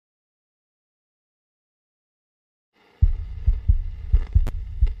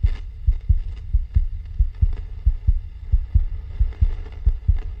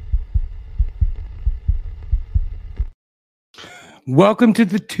Welcome to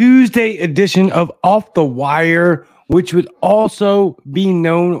the Tuesday edition of Off the Wire, which would also be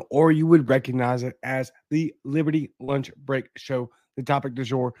known, or you would recognize it as the Liberty Lunch Break Show, the Topic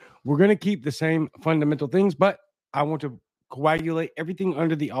Dejour. We're going to keep the same fundamental things, but I want to coagulate everything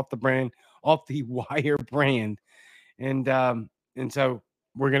under the Off the Wire brand, and so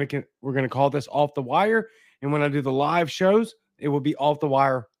we're gonna call this Off the Wire. And when I do the live shows, it will be Off the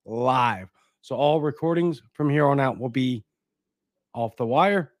Wire live. So all recordings from here on out will be Off the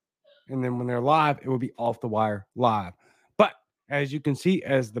Wire, and then when they're live, it will be Off the Wire live. But as you can see,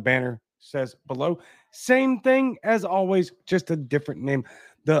 as the banner says below, same thing as always, just a different name.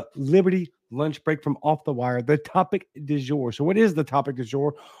 The Liberty Lunch Break from Off the Wire, the Topic du jour. So what is the Topic du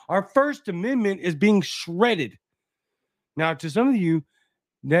jour? Our First Amendment is being shredded. Now, to some of you,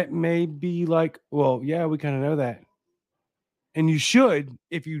 that may be like, well, yeah, we kind of know that. And you should.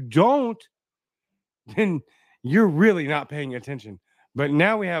 If you don't, then you're really not paying attention. But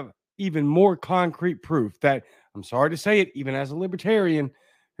now we have even more concrete proof that, I'm sorry to say it, even as a libertarian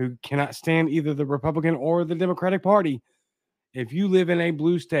who cannot stand either the Republican or the Democratic Party, if you live in a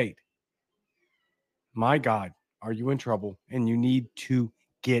blue state, my God, are you in trouble? And you need to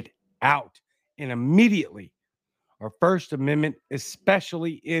get out. And immediately, our First Amendment,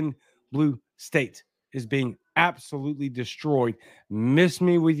 especially in blue states, is being absolutely destroyed. Miss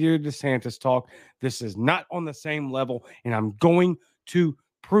me with your DeSantis talk. This is not on the same level, and I'm going to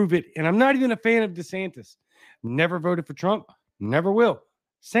prove it. And I'm not even a fan of DeSantis. Never voted for Trump. Never will.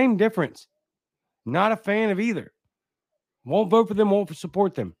 Same difference. Not a fan of either. Won't vote for them, won't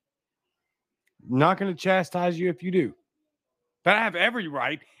support them. Not going to chastise you if you do. But I have every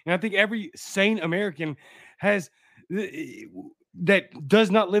right, and I think every sane American has that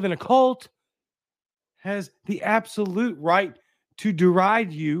does not live in a cult has the absolute right to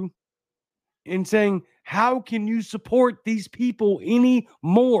deride you in saying, how can you support these people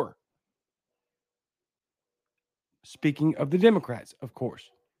anymore? Speaking of the Democrats, of course.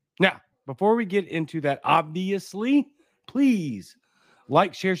 Now, before we get into that, obviously, please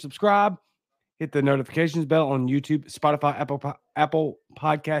like, share, subscribe, hit the notifications bell on YouTube, Spotify, Apple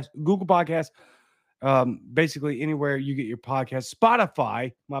Podcasts, Google Podcasts, basically anywhere you get your podcast.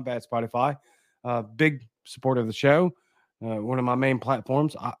 Spotify, my bad, Spotify, big supporter of the show, one of my main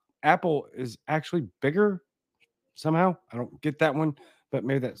platforms. Apple is actually bigger somehow. I don't get that one, but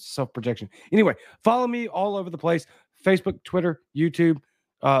maybe that's self-projection. Anyway, follow me all over the place: Facebook, Twitter, YouTube,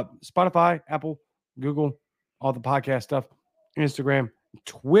 Spotify, Apple, Google, all the podcast stuff, Instagram.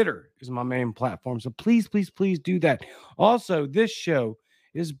 Twitter is my main platform. So please, please, please do that. Also, this show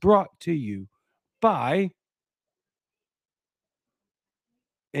is brought to you by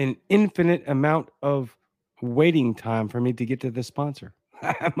an infinite amount of waiting time for me to get to the sponsor.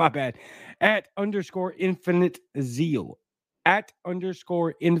 My bad. At _infinite zeal. At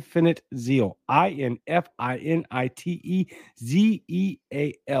 _infinite zeal.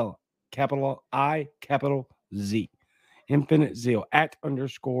 INFINITEZEAL. Capital I, capital Z. Infinite zeal. At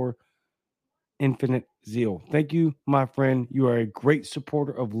 _infinite zeal. Thank you, my friend. You are a great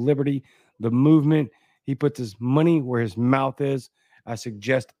supporter of Liberty, the movement. He puts his money where his mouth is. I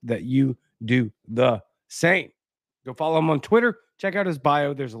suggest that you do the same. Go follow him on Twitter. Check out his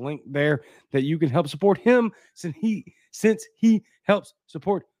bio. There's a link there that you can help support him since he helps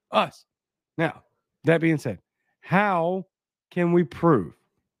support us. Now, that being said, how can we prove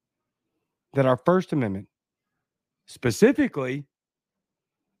that our First Amendment, specifically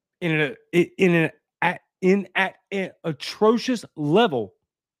at an atrocious level,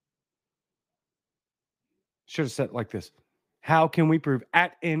 should have said it like this: how can we prove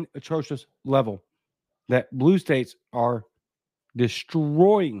at an atrocious level that blue states are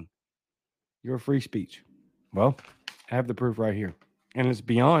destroying your free speech? Well, I have the proof right here. And it's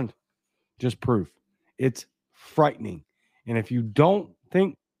beyond just proof. It's frightening. And if you don't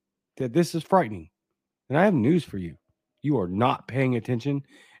think that this is frightening, then I have news for you. You are not paying attention,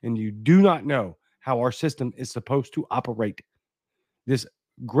 and you do not know how our system is supposed to operate. This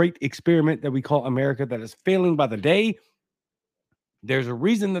great experiment that we call America that is failing by the day. There's a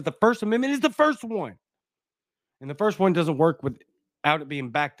reason that the First Amendment is the first one. And the first one doesn't work without it being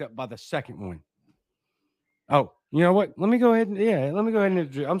backed up by the second one. Oh, you know what? Let me go ahead and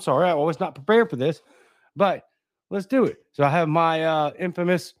I'm sorry, I was not prepared for this, but let's do it. So I have my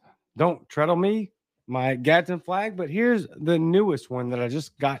infamous "Don't Tread on Me," my Gadsden flag, but here's the newest one that I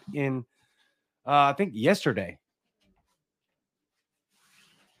just got in, I think yesterday.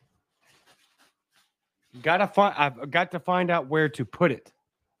 I've got to find out where to put it,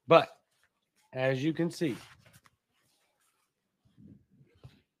 but as you can see,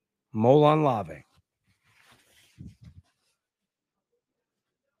 Molon Lave.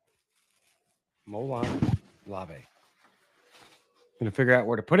 Molon Lave. Gonna figure out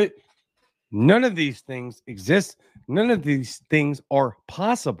where to put it. None of these things exist. None of these things are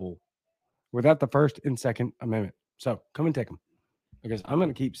possible without the First and Second Amendment. So come and take them, because I'm going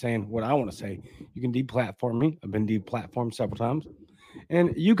to keep saying what I want to say. You can deplatform me. I've been deplatformed several times,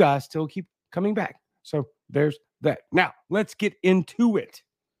 and you guys still keep coming back. So there's that. Now let's get into it.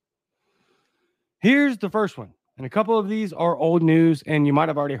 Here's the first one. And a couple of these are old news, and you might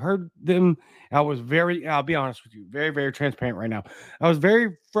have already heard them. I'll be honest with you, very, very transparent right now. I was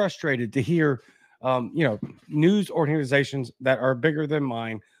very frustrated to hear, news organizations that are bigger than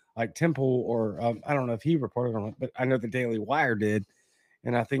mine, like Temple, or I don't know if he reported on it, but I know the Daily Wire did.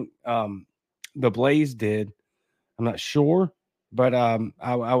 And I think the Blaze did. I'm not sure. But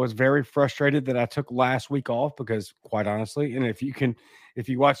I was very frustrated that I took last week off, because quite honestly, and if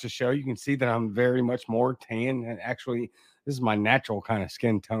you watch the show, you can see that I'm very much more tan. And actually, this is my natural kind of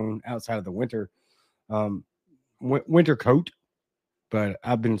skin tone outside of the winter coat. But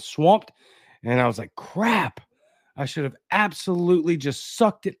I've been swamped, and I was like, crap, I should have absolutely just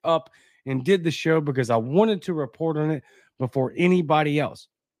sucked it up and did the show, because I wanted to report on it before anybody else.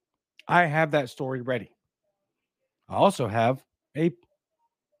 I have that story ready. I also have a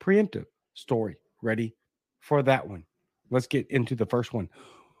preemptive story ready for that one. Let's get into the first one.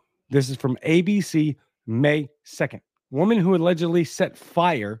 This is from ABC, May 2nd. Woman who allegedly set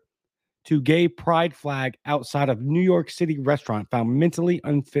fire to gay pride flag outside of New York City restaurant found mentally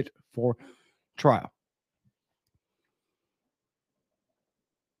unfit for trial.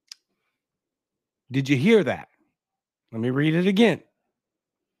 Did you hear that? Let me read it again.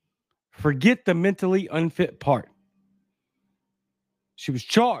 Forget the mentally unfit part. She was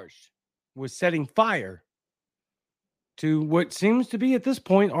charged with setting fire to what seems to be at this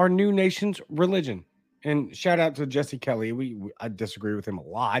point our new nation's religion. And shout out to Jesse Kelly. I disagree with him a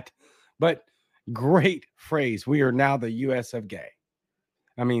lot, but great phrase. We are now the U.S. of gay.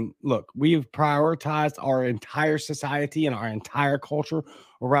 I mean, look, we have prioritized our entire society and our entire culture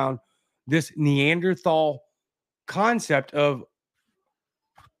around this Neanderthal concept of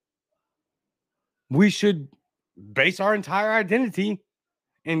we should base our entire identity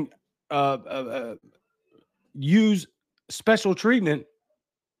and use special treatment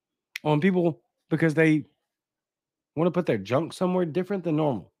on people because they want to put their junk somewhere different than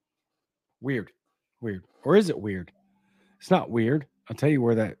normal. Weird. Or is it weird? It's not weird. I'll tell you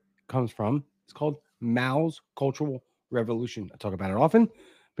where that comes from. It's called Mao's Cultural Revolution. I talk about it often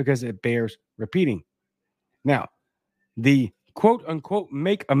because it bears repeating. Now, the quote unquote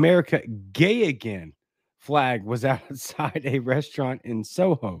 "Make America Gay Again" flag was outside a restaurant in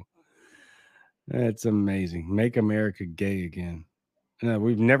Soho. That's amazing. Make America gay again.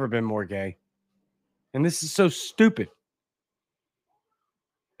 We've never been more gay. And this is so stupid.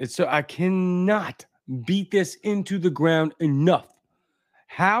 I cannot beat this into the ground enough.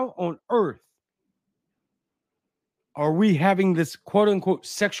 How on earth are we having this quote unquote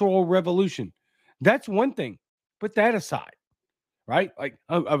sexual revolution? That's one thing. Put that aside, right? Like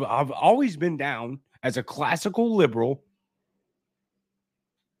I've always been down as a classical liberal.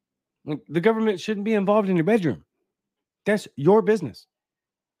 Like, the government shouldn't be involved in your bedroom. That's your business.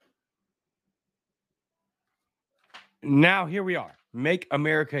 Now here we are. Make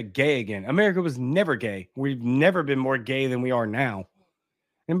America gay again. America was never gay. We've never been more gay than we are now.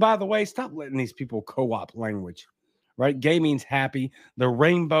 And by the way, stop letting these people co-opt language, right? Gay means happy. The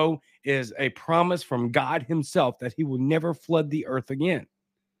rainbow is a promise from God himself that he will never flood the earth again.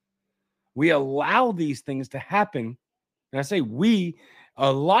 We allow these things to happen. And I say we,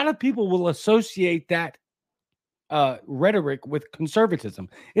 a lot of people will associate that rhetoric with conservatism.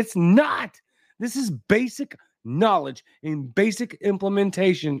 It's not. This is basic knowledge and basic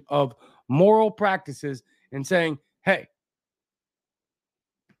implementation of moral practices and saying, hey,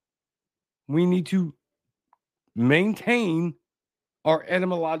 we need to maintain our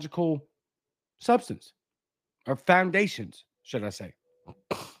etymological substance, our foundations, should I say.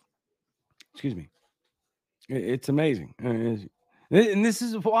 Excuse me. It's amazing. And this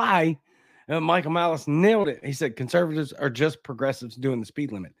is why Michael Malice nailed it. He said conservatives are just progressives doing the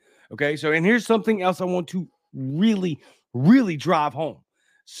speed limit. Okay, so and here's something else I want to really, really drive home.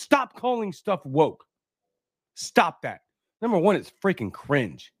 Stop calling stuff woke. Stop that. Number one, it's freaking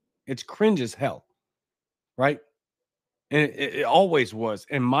cringe. It's cringe as hell, right? And it always was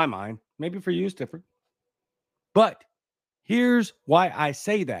in my mind. Maybe for you it's different. But here's why I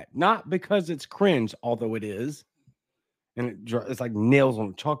say that. Not because it's cringe, although it is. And it's like nails on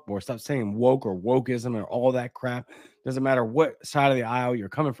a chalkboard. Stop saying woke or wokeism or all that crap. Doesn't matter what side of the aisle you're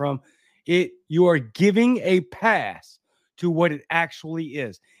coming from. You are giving a pass to what it actually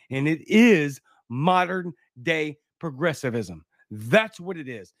is. And it is modern day progressivism. That's what it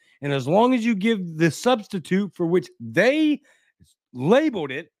is. And as long as you give the substitute for which they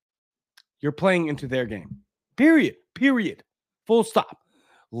labeled it, you're playing into their game. Period. Period. Full stop.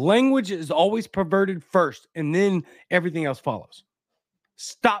 Language is always perverted first, and then everything else follows.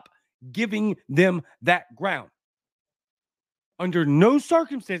 Stop giving them that ground. Under no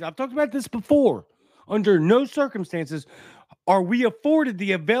circumstances, I've talked about this before, under no circumstances are we afforded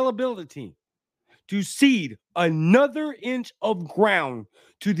the availability to cede another inch of ground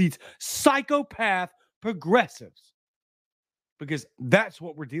to these psychopath progressives, because that's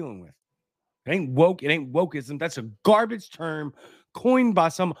what we're dealing with. It ain't woke. It ain't wokeism. That's a garbage term coined by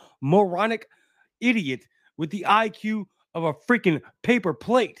some moronic idiot with the IQ of a freaking paper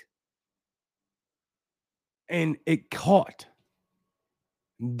plate. And it caught.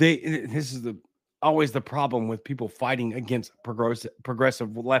 This is always the problem with people fighting against progressive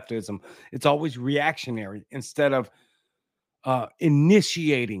leftism. It's always reactionary instead of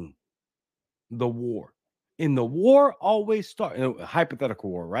initiating the war. In the war, always start hypothetical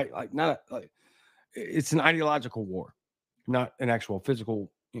war, right? Like it's an ideological war, not an actual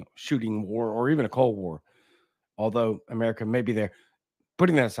physical, shooting war or even a Cold War. Although America may be there,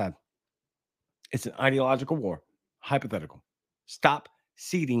 putting that aside, it's an ideological war, hypothetical. Stop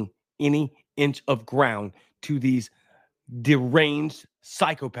ceding any inch of ground to these deranged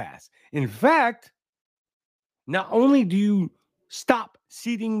psychopaths. In fact, not only do you stop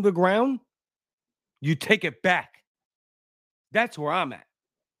ceding the ground, you take it back. That's where I'm at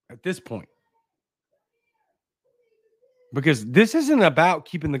this point. Because this isn't about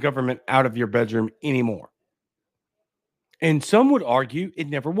keeping the government out of your bedroom anymore. And some would argue it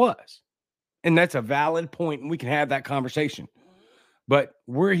never was. And that's a valid point, and we can have that conversation. But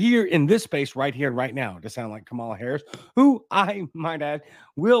we're here in this space right here and right now to sound like Kamala Harris, who I might add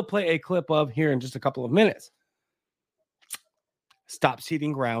will play a clip of here in just a couple of minutes. Stop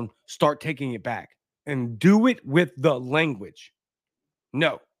ceding ground, start taking it back, and do it with the language.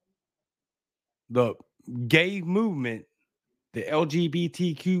 No. The gay movement, the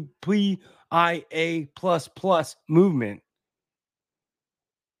LGBTQIA++ movement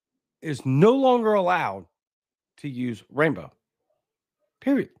is no longer allowed to use rainbow.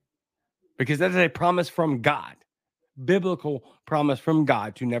 Period. Because that is a promise from God, biblical promise from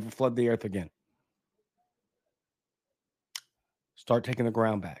God to never flood the earth again. Start taking the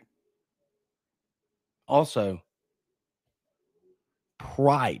ground back. Also,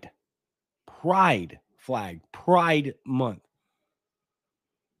 Pride flag, Pride Month.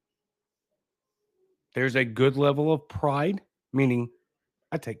 There's a good level of pride, meaning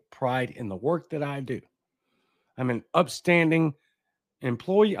I take pride in the work that I do. I'm an upstanding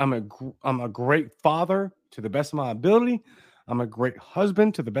employee. I'm a great father to the best of my ability. I'm a great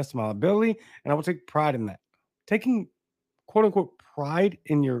husband to the best of my ability, and I will take pride in that. Taking quote unquote pride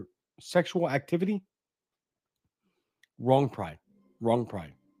in your sexual activity, wrong pride.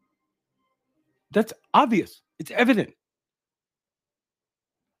 That's obvious. It's evident.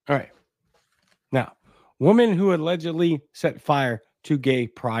 All right. Now, woman who allegedly set fire to gay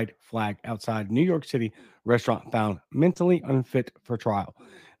pride flag outside New York City restaurant found mentally unfit for trial.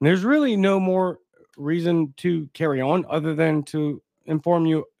 And there's really no more reason to carry on other than to inform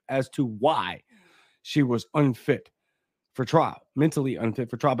you as to why she was unfit for trial, mentally unfit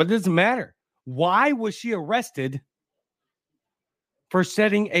for trial. But it doesn't matter. Why was she arrested for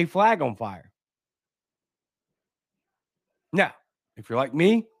setting a flag on fire? Now, if you're like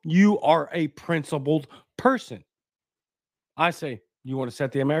me, you are a principled person. I say, you want to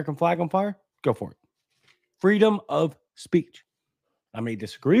set the American flag on fire? Go for it. Freedom of speech. I may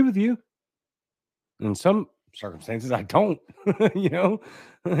disagree with you. In some circumstances, I don't. I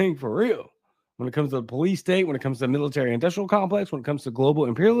think for real. When it comes to the police state, when it comes to the military industrial complex, when it comes to global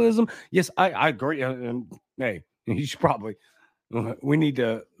imperialism, yes, I agree. Hey, you should probably, we need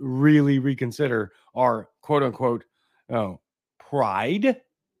to really reconsider our quote unquote pride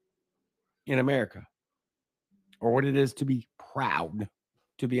in America, or what it is to be proud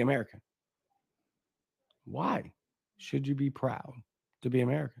to be American. Why should you be proud to be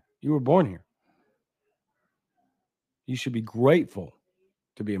American? You were born here. You should be grateful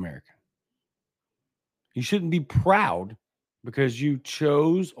to be American. You shouldn't be proud because you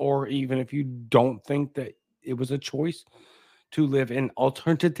chose, or even if you don't think that it was a choice, to live an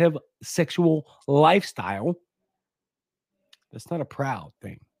alternative sexual lifestyle. That's not a proud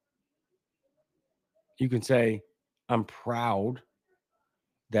thing. You can say, I'm proud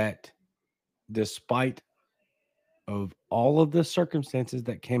that despite of all of the circumstances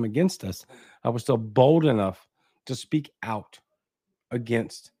that came against us, I was still bold enough to speak out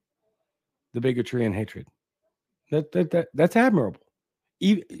against the bigotry and hatred. That's admirable.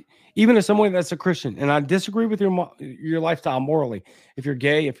 Even as someone that's a Christian, and I disagree with your lifestyle morally. If you're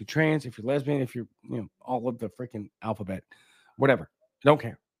gay, if you're trans, if you're lesbian, if you're all of the freaking alphabet, whatever, I don't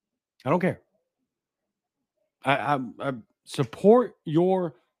care. I don't care. I support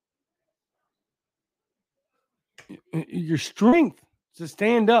your strength to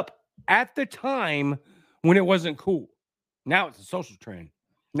stand up at the time when it wasn't cool. Now it's a social trend.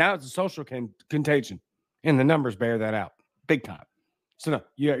 Now it's a social contagion, and the numbers bear that out big time. So no,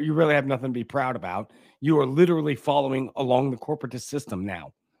 you really have nothing to be proud about. You are literally following along the corporatist system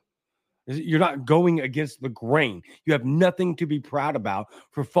now. You're not going against the grain. You have nothing to be proud about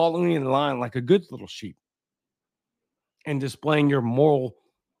for following in line like a good little sheep and displaying your moral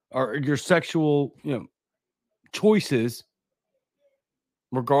or your sexual, choices,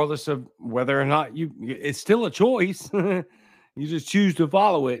 regardless of whether or not it's still a choice. You just choose to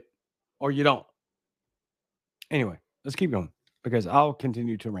follow it or you don't. Anyway, let's keep going because I'll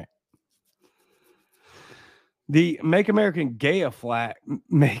continue to rant. The Make American Gay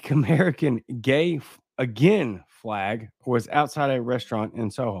Again flag was outside a restaurant in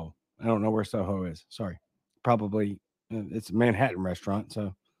Soho. I don't know where Soho is. Sorry. Probably it's a Manhattan restaurant,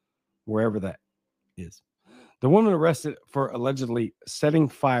 so wherever that is. The woman arrested for allegedly setting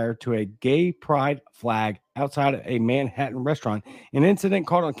fire to a gay pride flag outside of a Manhattan restaurant. An incident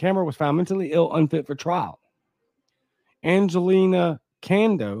caught on camera was found mentally ill, unfit for trial. Angelina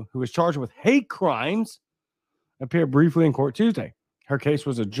Cando, who was charged with hate crimes, appeared briefly in court Tuesday. Her case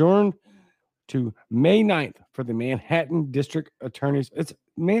was adjourned to May 9th for the Manhattan District Attorney's.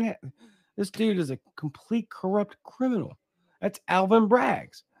 This dude is a complete corrupt criminal. That's Alvin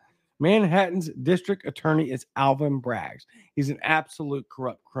Braggs. Manhattan's district attorney is Alvin Braggs. He's an absolute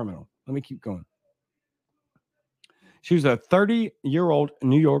corrupt criminal. Let me keep going. She was a 30-year-old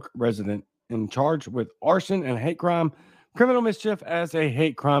New York resident and charged with arson and hate crime, criminal mischief as a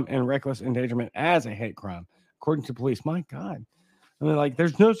hate crime, and reckless endangerment as a hate crime, according to police. My God. I mean,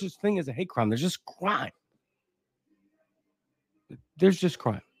 there's no such thing as a hate crime. There's just crime. There's just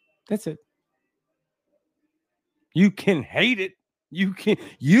crime. That's it. You can hate it. You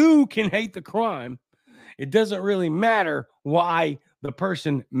can hate the crime. It doesn't really matter why the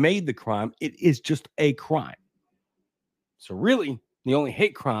person made the crime. It is just a crime. So really, the only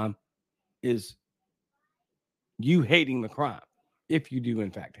hate crime is you hating the crime, if you do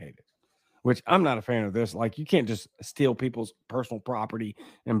in fact hate it, which I'm not a fan of this. You can't just steal people's personal property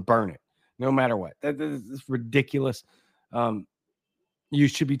and burn it, no matter what. That's ridiculous. You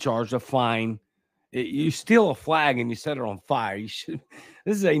should be charged a fine. You steal a flag and you set it on fire. This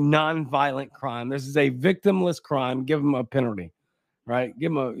is a non-violent crime. This is a victimless crime. Give them a penalty, right?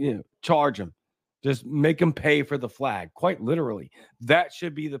 Give them charge them. Just make them pay for the flag. Quite literally, that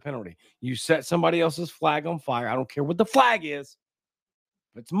should be the penalty. You set somebody else's flag on fire. I don't care what the flag is.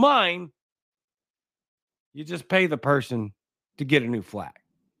 If it's mine, you just pay the person to get a new flag.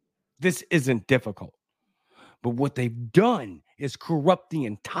 This isn't difficult. But what they've done is corrupt the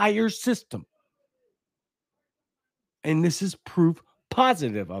entire system. And this is proof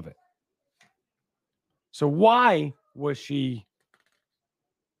positive of it. So why was she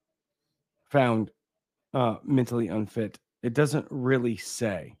found mentally unfit? It doesn't really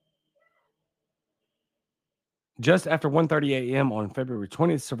say. Just after 1:30 a.m. on February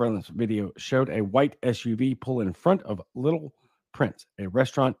 20th, surveillance video showed a white SUV pull in front of Little Prince, a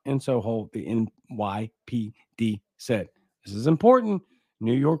restaurant in Soho, the NYPD said. This is important.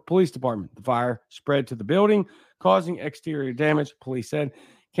 New York Police Department. The fire spread to the building, causing exterior damage, police said.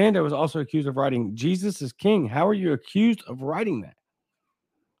 Cando was also accused of writing "Jesus is King." How are you accused of writing that?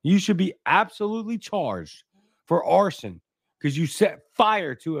 You should be absolutely charged for arson because you set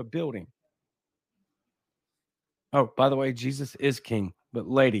fire to a building. Oh, by the way, Jesus is King. But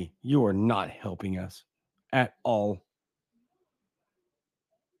lady, you are not helping us at all.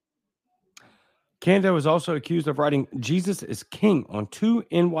 Cando was also accused of writing "Jesus is King" on two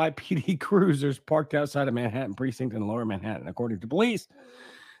NYPD cruisers parked outside of Manhattan Precinct in Lower Manhattan, according to police.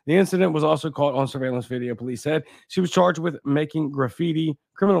 The incident was also caught on surveillance video, police said. She was charged with making graffiti,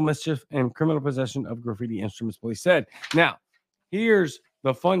 criminal mischief, and criminal possession of graffiti instruments, police said. Now, here's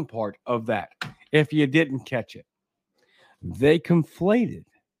the fun part of that, if you didn't catch it. They conflated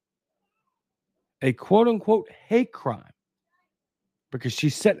a quote-unquote hate crime because she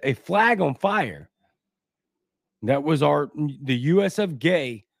set a flag on fire. That was the US of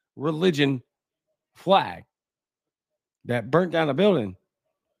gay religion flag that burnt down a building.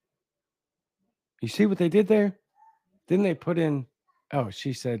 You see what they did there? Then they put in,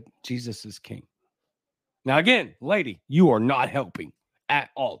 she said Jesus is King. Now, again, lady, you are not helping at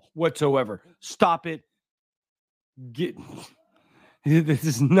all whatsoever. Stop it. This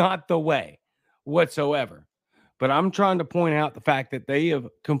is not the way whatsoever. But I'm trying to point out the fact that they have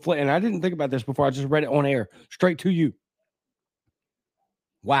conflated, and I didn't think about this before. I just read it on air, straight to you.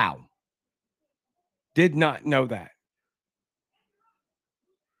 Wow. Did not know that.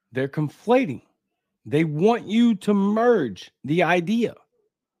 They're conflating. They want you to merge the idea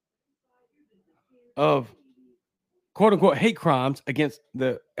of quote unquote hate crimes against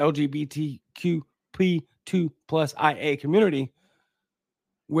the LGBTQ2 plus IA community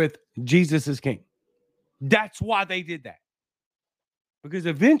with Jesus is king. That's why they did that. Because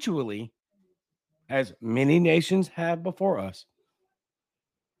eventually, as many nations have before us,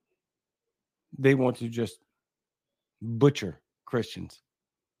 they want to just butcher Christians,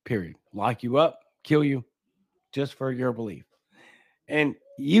 period. Lock you up, kill you, just for your belief. And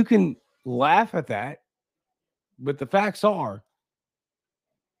you can laugh at that, but the facts are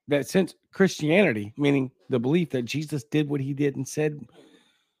that since Christianity, meaning the belief that Jesus did what he did and said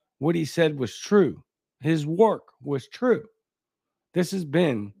what he said was true, his work was true, this has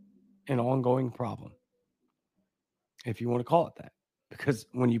been an ongoing problem, if you want to call it that. Because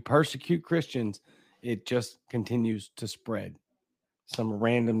when you persecute Christians, it just continues to spread. Some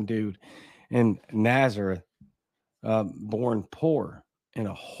random dude in Nazareth, born poor in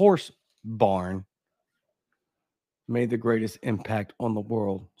a horse barn, made the greatest impact on the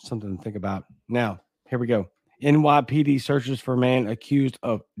world. Something to think about. Now, here we go. NYPD searches for man accused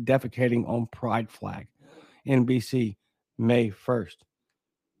of defecating on pride flag. NBC, May 1st.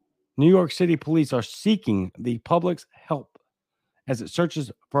 New York City police are seeking the public's help as it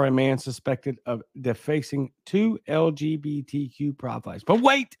searches for a man suspected of defacing 2 LGBTQ pride flags. But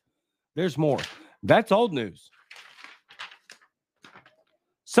wait, there's more. That's old news.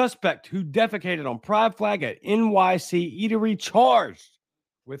 Suspect who defecated on pride flag at NYC eatery charged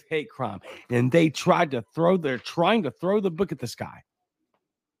with hate crime. And they're trying to throw the book at the sky.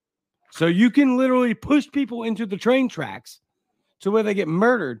 So you can literally push people into the train tracks to where they get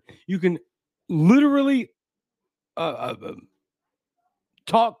murdered. You can literally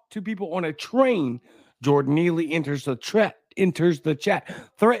talk to people on a train. Jordan Neely enters the chat,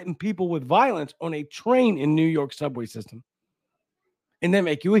 threaten people with violence on a train in New York subway system. And they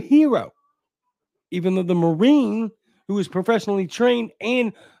make you a hero. Even though the Marine who is professionally trained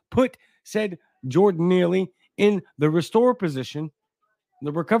and said Jordan Neely in the restore position,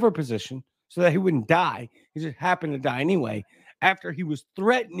 the recover position, so that he wouldn't die. He just happened to die anyway. After he was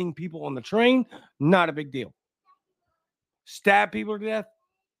threatening people on the train, not a big deal. Stab people to death,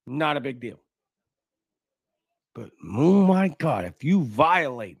 not a big deal. But oh my God, if you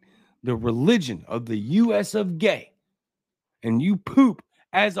violate the religion of the U.S. of gay and you poop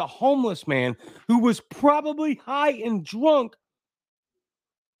as a homeless man who was probably high and drunk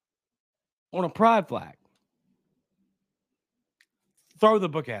on a pride flag, throw the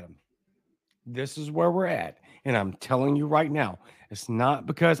book at him. This is where we're at. And I'm telling you right now, it's not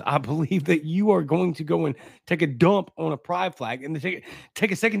because I believe that you are going to go and take a dump on a pride flag and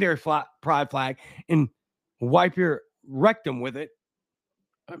take a secondary pride flag and wipe your rectum with it.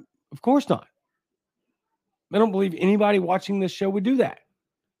 Of course not. I don't believe anybody watching this show would do that.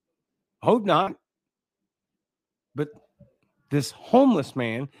 Hope not. But this homeless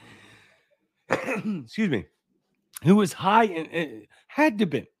man, excuse me, who was high and had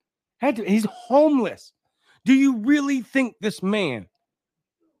to, he's homeless. Do you really think this man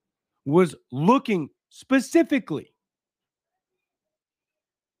was looking specifically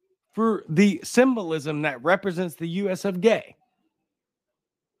for the symbolism that represents the U.S. of gay?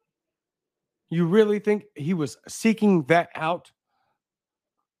 You really think he was seeking that out?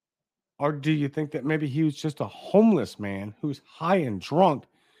 Or do you think that maybe he was just a homeless man who's high and drunk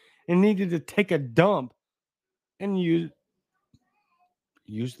and needed to take a dump and use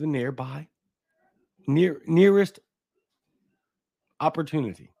the nearest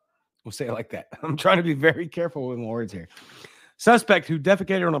opportunity? We'll say it like that. I'm trying to be very careful with my words here. Suspect who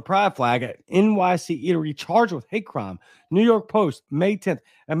defecated on a pride flag at NYC eatery charged with hate crime. New York Post, May 10th.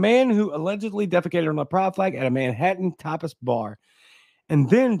 A man who allegedly defecated on a pride flag at a Manhattan tapas bar and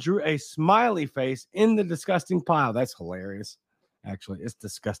then drew a smiley face in the disgusting pile. That's hilarious. Actually, it's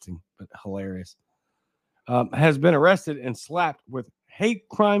disgusting, but hilarious. Has been arrested and slapped with hate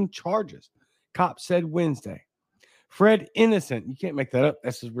crime charges. Cops said Wednesday. Fred Innocent, you can't make that up.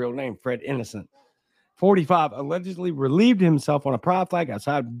 That's his real name, Fred Innocent. 45, allegedly relieved himself on a pride flag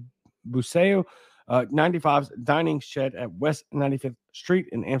outside Buseo 95's dining shed at West 95th Street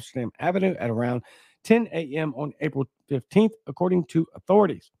and Amsterdam Avenue at around 10 a.m. on April 15th, according to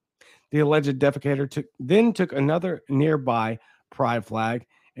authorities. The alleged defecator took another nearby pride flag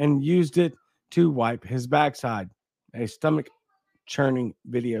and used it to wipe his backside. A stomach churning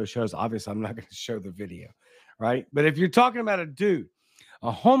video shows. Obviously, I'm not going to show the video, right? But if you're talking about a dude,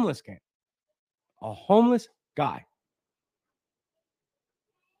 a homeless guy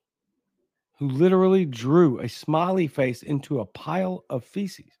who literally drew a smiley face into a pile of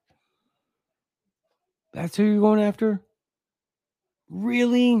feces, that's who you're going after?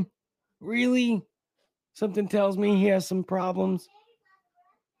 Really? Really? Something tells me he has some problems.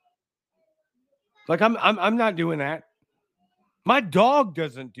 Like I'm not doing that. My dog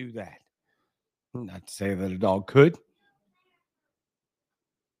doesn't do that. Not to say that a dog could.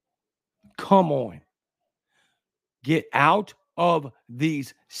 Come on. Get out of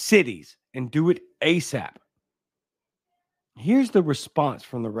these cities and do it ASAP. Here's the response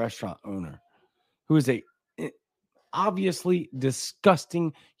from the restaurant owner, who is a obviously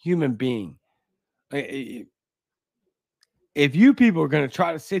disgusting human being. If you people are going to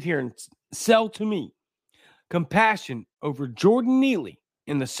try to sit here and sell to me compassion over Jordan Neely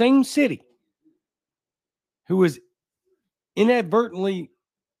in the same city, who was inadvertently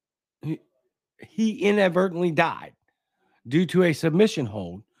died due to a submission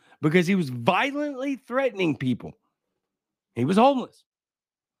hold because he was violently threatening people. He was homeless.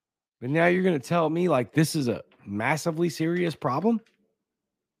 But now you're going to tell me like this is a massively serious problem?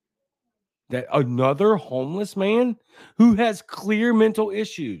 That another homeless man who has clear mental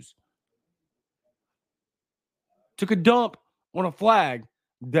issues took a dump on a flag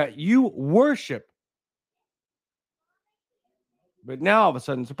that you worship. But now all of a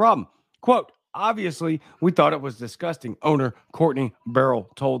sudden it's a problem. Quote, obviously, we thought it was disgusting, owner Courtney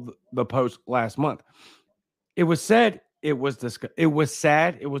Barrell told the Post last month. It was said it was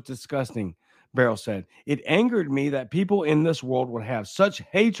sad, it was disgusting, Barrell said. It angered me that people in this world would have such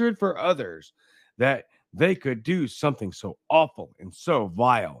hatred for others that they could do something so awful and so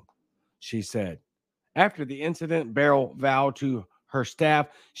vile, she said. After the incident, Barrell vowed to her staff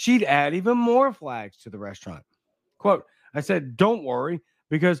she'd add even more flags to the restaurant. Quote, I said, don't worry,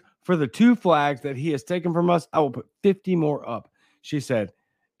 because for the 2 flags that he has taken from us, I will put 50 more up, she said,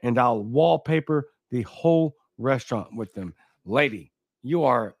 and I'll wallpaper the whole restaurant with them. Lady, you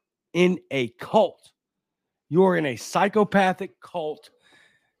are in a cult. You are in a psychopathic cult.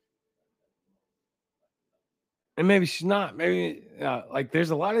 And maybe she's not. Maybe like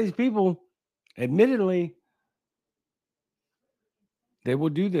there's a lot of these people, admittedly, they will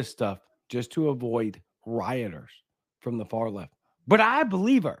do this stuff just to avoid rioters from the far left. But I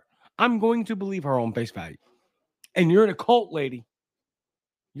believe her. I'm going to believe her on face value. And you're in a cult, lady.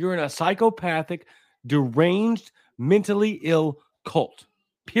 You're in a psychopathic, deranged, mentally ill cult.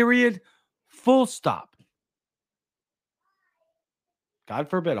 Period. Full stop. God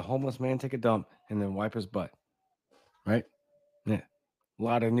forbid a homeless man take a dump and then wipe his butt. Right? Yeah. A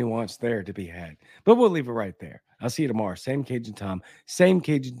lot of nuance there to be had. But we'll leave it right there. I'll see you tomorrow. Same Cajun time, same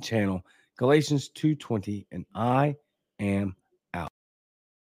Cajun channel. Galatians 2:20, and I am